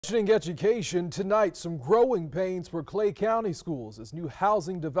Education tonight, some growing pains for Clay County schools as new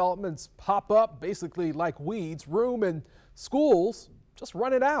housing developments pop up, basically like weeds. Room in schools just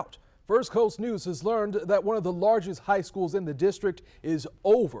running out. First Coast News has learned that one of the largest high schools in the district is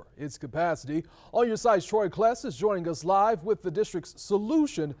over its capacity. On your side, Troy Kless is joining us live with the district's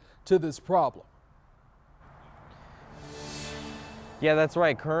solution to this problem. Yeah, that's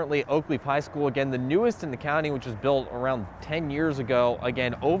right. Currently, Oakleaf High School, again, the newest in the county, which was built around 10 years ago,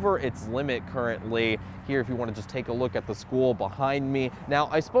 again, over its limit currently. Here, if you want to just take a look at the school behind me. Now,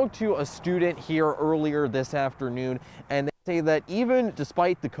 I spoke to a student here earlier this afternoon, and they say that even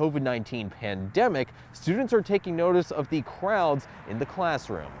despite the COVID-19 pandemic, students are taking notice of the crowds in the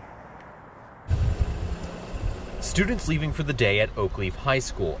classroom. Students leaving for the day at Oakleaf High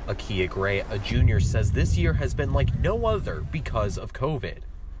School. Akia Gray, a junior, says this year has been like no other because of COVID.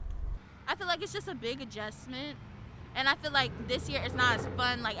 I feel like it's just a big adjustment, and I feel like this year it's not as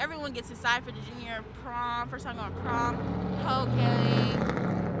fun. Like, everyone gets excited for the junior prom, first time going prom, whole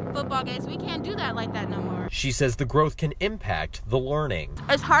game, football games. We can't do that like that no more. She says the growth can impact the learning.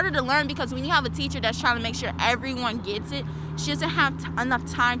 It's harder to learn because when you have a teacher that's trying to make sure everyone gets it, she doesn't have enough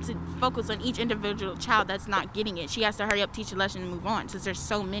time to focus on each individual child that's not getting it. She has to hurry up, teach a lesson, and move on since there's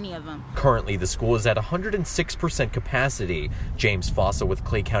so many of them. Currently, the school is at 106% capacity. James Fossa with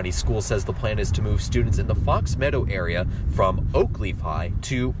Clay County Schools says the plan is to move students in the Fox Meadow area from Oakleaf High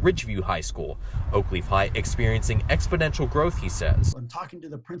to Ridgeview High School. Oakleaf High experiencing exponential growth, he says. I'm talking to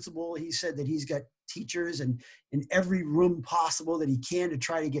the principal. He said that he's got teachers in every room possible that he can to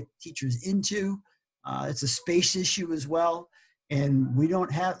try to get teachers into. It's a space issue as well. And we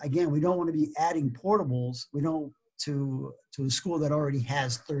don't want to be adding portables. To a school that already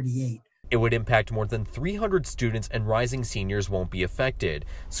has 38. It would impact more than 300 students, and rising seniors won't be affected.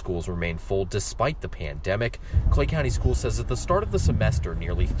 Schools remain full despite the pandemic. Clay County Schools says at the start of the semester,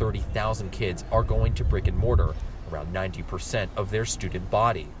 nearly 30,000 kids are going to brick and mortar, around 90% of their student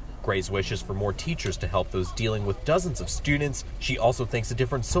body. Gray's wishes for more teachers to help those dealing with dozens of students. She also thinks a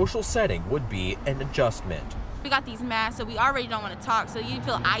different social setting would be an adjustment. We got these masks, so we already don't want to talk, so you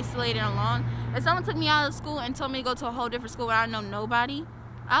feel isolated and alone. If someone took me out of school and told me to go to a whole different school where I know nobody,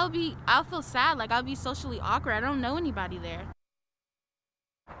 I'll feel sad, like I'll be socially awkward. I don't know anybody there.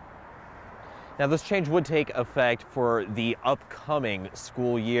 Now, this change would take effect for the upcoming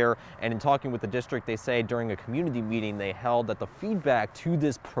school year, and in talking with the district, they say during a community meeting they held that the feedback to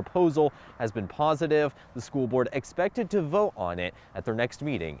this proposal has been positive. The school board expected to vote on it at their next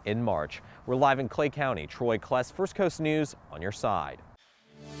meeting in March. We're live in Clay County. Troy Kless, First Coast News, on your side.